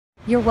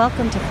You're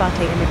welcome to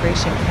SOWP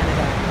Immigration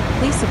Canada.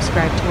 Please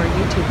subscribe to our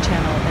YouTube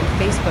channel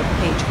and Facebook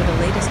page for the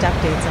latest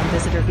updates on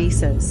visitor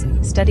visas,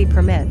 study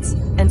permits,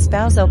 and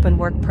spouse open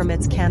work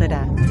permits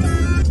Canada.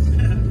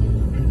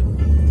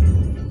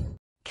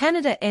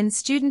 Canada ends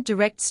Student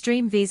Direct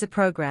Stream Visa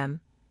Program.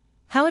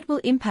 How it will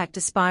impact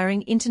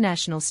aspiring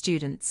international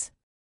students.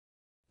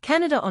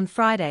 Canada on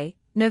Friday,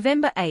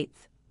 November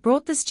 8th,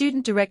 brought the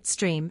Student Direct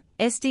Stream,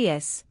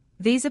 SDS,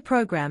 visa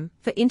program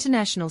for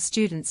international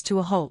students to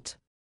a halt.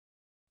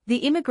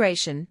 The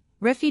Immigration,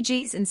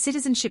 Refugees and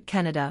Citizenship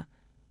Canada,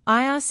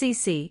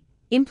 IRCC,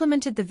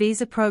 implemented the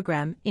visa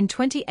program in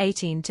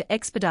 2018 to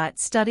expedite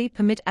study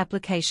permit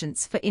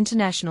applications for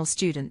international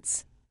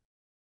students.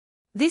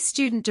 This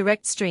Student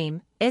Direct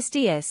Stream,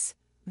 SDS,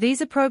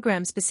 visa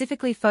program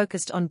specifically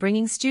focused on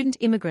bringing student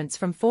immigrants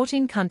from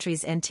 14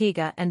 countries: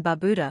 Antigua and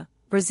Barbuda,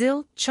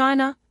 Brazil,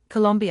 China,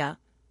 Colombia,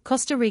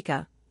 Costa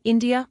Rica,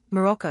 India,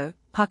 Morocco,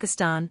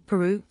 Pakistan,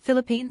 Peru,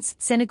 Philippines,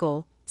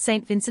 Senegal,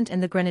 St. Vincent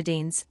and the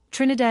Grenadines,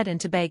 Trinidad and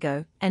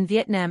Tobago, and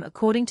Vietnam.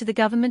 According to the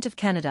Government of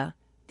Canada,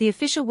 the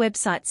official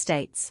website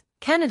states,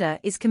 Canada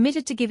is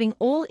committed to giving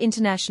all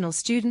international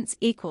students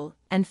equal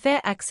and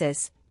fair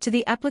access to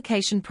the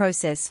application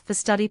process for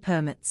study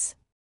permits.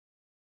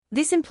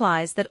 This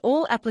implies that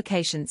all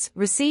applications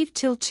received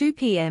till 2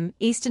 p.m.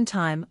 Eastern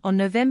Time on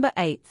November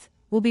 8th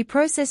will be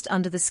processed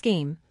under the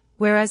scheme,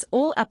 whereas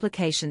all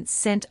applications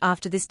sent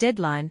after this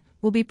deadline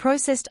will be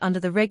processed under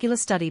the regular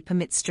study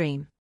permit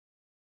stream.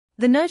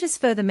 The notice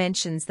further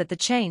mentions that the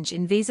change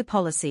in visa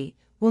policy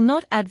will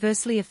not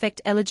adversely affect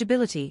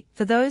eligibility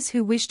for those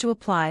who wish to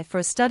apply for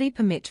a study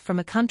permit from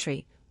a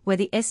country where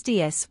the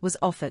SDS was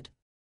offered.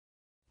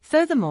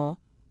 Furthermore,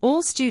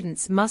 all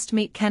students must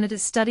meet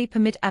Canada's study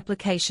permit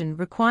application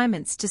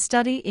requirements to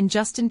study in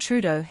Justin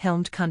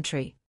Trudeau-helmed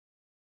country.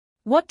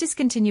 What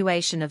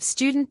discontinuation of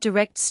Student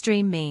Direct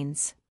Stream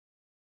means.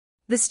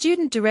 The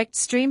Student Direct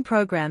Stream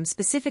program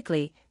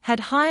specifically had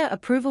higher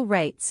approval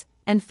rates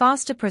and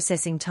faster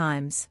processing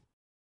times.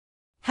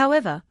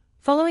 However,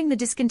 following the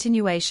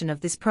discontinuation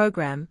of this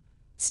program,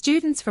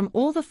 students from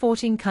all the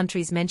 14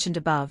 countries mentioned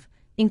above,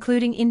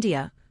 including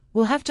India,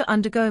 will have to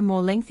undergo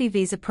more lengthy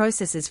visa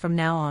processes from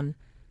now on.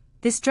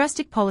 This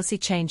drastic policy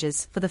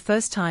changes for the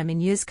first time in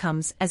years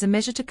comes as a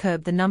measure to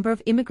curb the number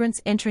of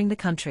immigrants entering the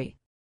country.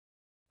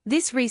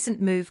 This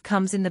recent move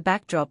comes in the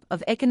backdrop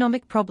of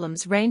economic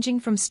problems ranging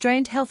from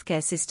strained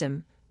healthcare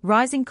system,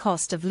 rising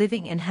cost of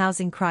living and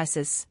housing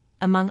crisis,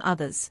 among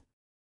others.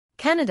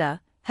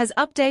 Canada has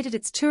updated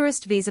its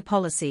tourist visa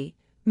policy,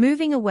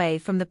 moving away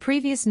from the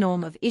previous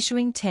norm of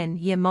issuing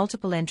 10-year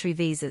multiple entry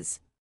visas.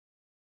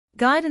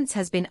 Guidance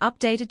has been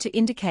updated to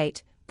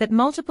indicate that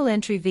multiple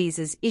entry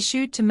visas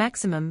issued to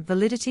maximum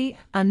validity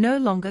are no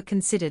longer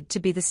considered to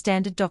be the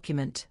standard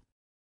document.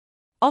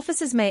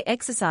 Officers may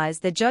exercise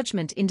their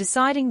judgment in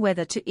deciding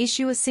whether to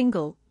issue a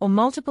single or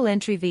multiple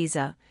entry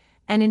visa,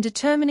 and in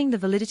determining the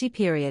validity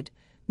period,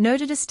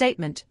 noted a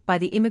statement by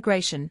the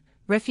Immigration,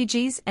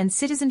 Refugees and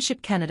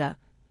Citizenship Canada,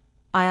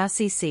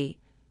 IRCC.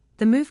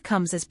 The move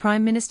comes as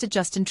Prime Minister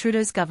Justin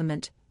Trudeau's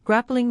government,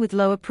 grappling with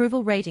low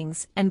approval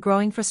ratings and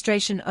growing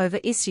frustration over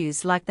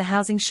issues like the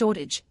housing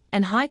shortage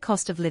and high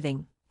cost of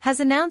living, has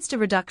announced a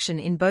reduction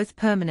in both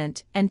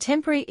permanent and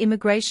temporary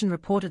immigration.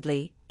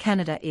 Reportedly,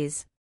 Canada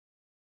is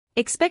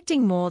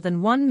expecting more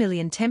than 1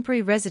 million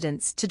temporary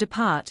residents to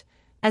depart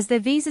as their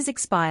visas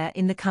expire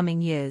in the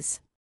coming years.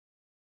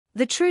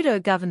 The Trudeau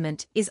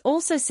government is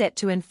also set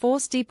to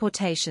enforce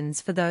deportations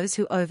for those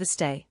who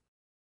overstay.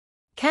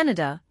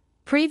 Canada,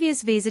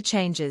 previous visa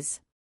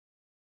changes.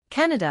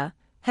 Canada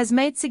has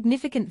made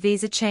significant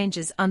visa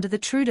changes under the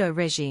Trudeau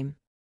regime.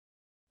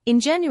 In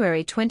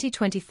January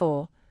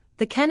 2024,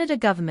 the Canada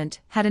government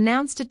had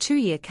announced a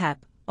 2-year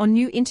cap on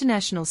new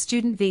international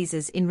student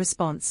visas in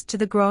response to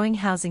the growing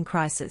housing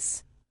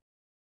crisis.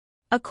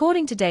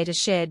 According to data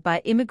shared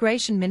by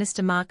Immigration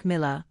Minister Mark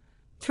Miller,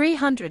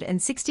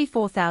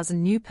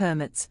 364,000 new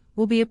permits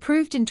will be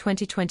approved in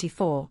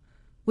 2024,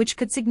 which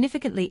could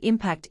significantly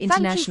impact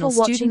international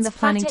students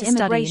planning to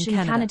study in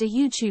Canada. Canada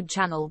YouTube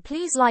channel.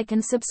 Please like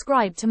and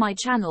subscribe to my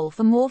channel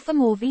for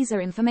more visa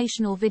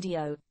informational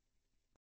video.